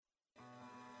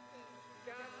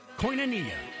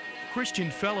Koinonia,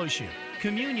 Christian fellowship,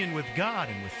 communion with God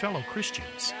and with fellow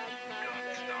Christians.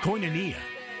 Koinonia,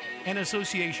 an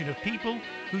association of people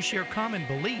who share common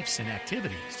beliefs and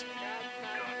activities.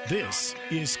 This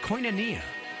is Koinonia.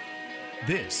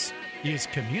 This is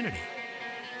community.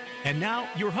 And now,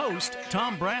 your host,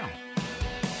 Tom Brown.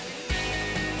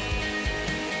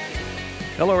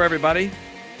 Hello, everybody.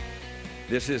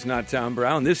 This is not Tom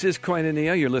Brown. This is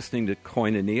Koinonia. You're listening to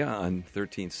Koinonia on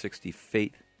 1360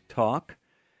 Faith Talk.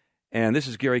 And this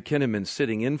is Gary Kinnaman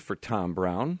sitting in for Tom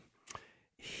Brown.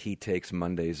 He takes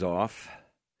Mondays off.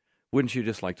 Wouldn't you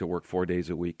just like to work 4 days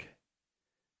a week?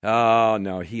 Oh,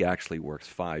 no, he actually works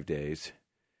 5 days.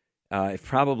 It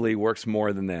probably works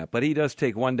more than that. But he does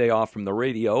take one day off from the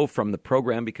radio, from the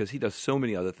program, because he does so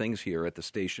many other things here at the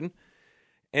station.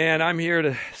 And I'm here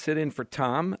to sit in for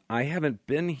Tom. I haven't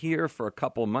been here for a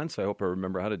couple of months. I hope I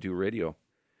remember how to do radio.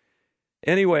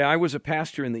 Anyway, I was a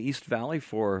pastor in the East Valley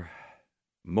for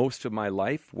most of my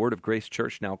life. Word of Grace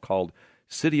Church, now called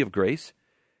City of Grace.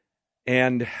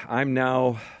 And I'm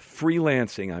now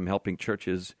freelancing. I'm helping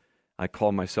churches. I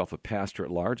call myself a pastor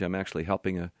at large. I'm actually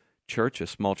helping a church, a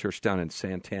small church down in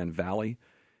Santan Valley.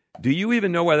 Do you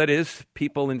even know where that is?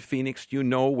 People in Phoenix, do you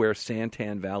know where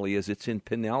Santan Valley is? It's in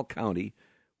Pinal County,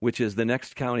 which is the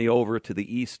next county over to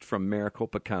the east from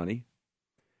Maricopa County.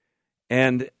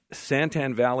 And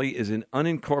Santan Valley is an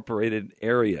unincorporated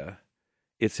area.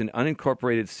 It's an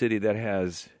unincorporated city that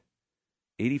has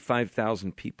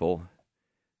 85,000 people,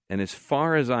 and as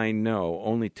far as I know,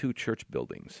 only 2 church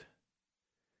buildings.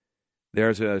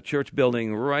 There's a church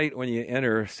building right when you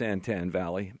enter Santan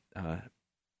Valley.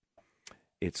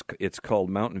 It's called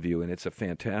Mountain View, and it's a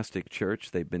fantastic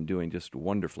church. They've been doing just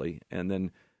wonderfully. And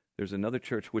then there's another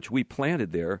church which we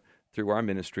planted there through our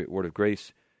ministry at Word of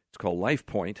Grace. It's called Life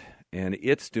Point, and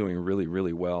it's doing really,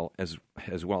 really well as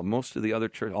well. Most of the other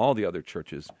church, all the other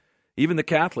churches, even the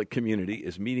Catholic community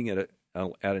is meeting at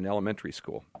an elementary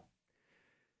school.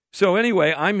 So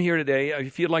anyway, I'm here today.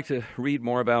 If you'd like to read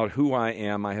more about who I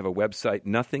am, I have a website,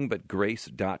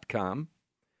 nothingbutgrace.com,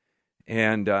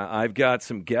 and I've got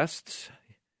some guests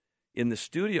in the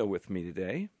studio with me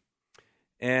today,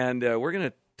 and we're going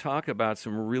to talk about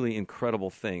some really incredible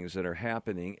things that are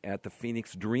happening at the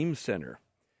Phoenix Dream Center.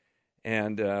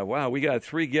 And, wow, we got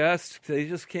 3 guests. They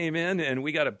just came in, and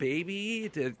we got a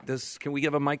baby. Can we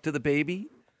give a mic to the baby?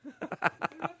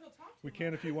 We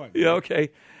can if you want. Yeah, okay.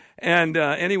 And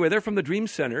anyway, they're from the Dream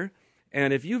Center.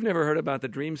 And if you've never heard about the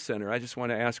Dream Center, I just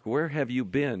want to ask, where have you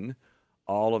been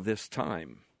all of this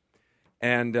time?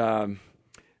 And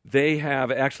they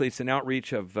have, actually, it's an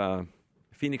outreach of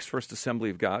Phoenix First Assembly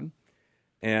of God.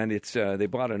 And it's they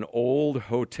bought an old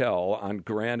hotel on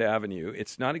Grand Avenue.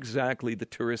 It's not exactly the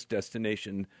tourist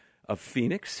destination of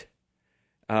Phoenix.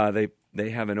 They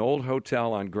have an old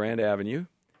hotel on Grand Avenue.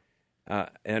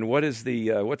 And what's the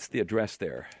address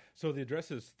there? So the address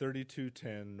is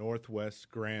 3210 Northwest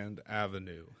Grand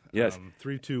Avenue. Yes.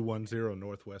 3210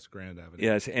 Northwest Grand Avenue.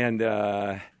 Yes, and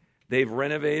they've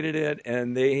renovated it,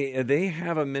 and they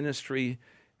have a ministry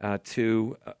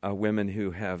to women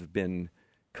who have been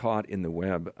caught in the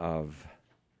web of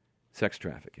sex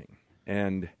trafficking.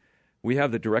 And we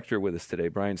have the director with us today,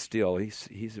 Brian Steele.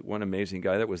 He's one amazing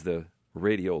guy. That was the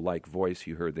radio-like voice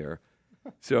you heard there.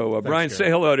 So, Brian, Gary. Say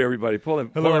hello to everybody. Hello,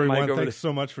 everyone. Thanks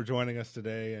so much for joining us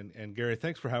today. And Gary,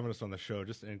 thanks for having us on the show.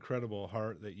 Just an incredible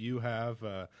heart that you have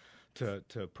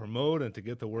to promote and to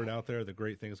get the word out there, the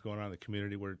great things going on in the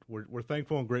community. We're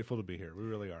thankful and grateful to be here. We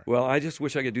really are. Well, I just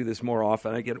wish I could do this more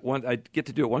often. I get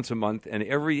to do it once a month, and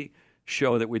every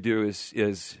show that we do is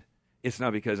it's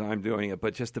not because I'm doing it,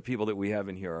 but just the people that we have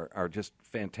in here are just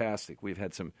fantastic. We've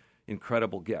had some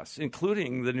incredible guests,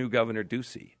 including the new Governor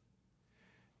Ducey.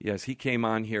 Yes, he came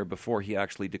on here before he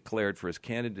actually declared for his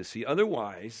candidacy.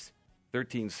 Otherwise,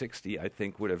 1360, I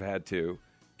think, would have had to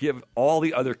give all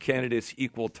the other candidates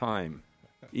equal time,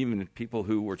 even people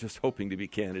who were just hoping to be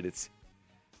candidates.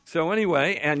 So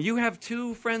anyway, and you have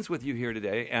 2 friends with you here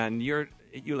today, and you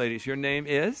ladies, your name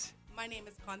is? My name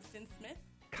is Constance Smith.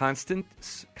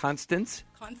 Constance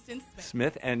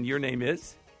Smith, and your name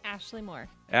is? Ashley Moore.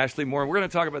 Ashley Moore. We're going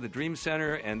to talk about the Dream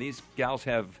Center, and these gals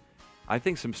have, I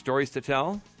think, some stories to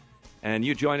tell. And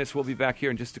you join us. We'll be back here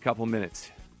in just a couple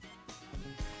minutes.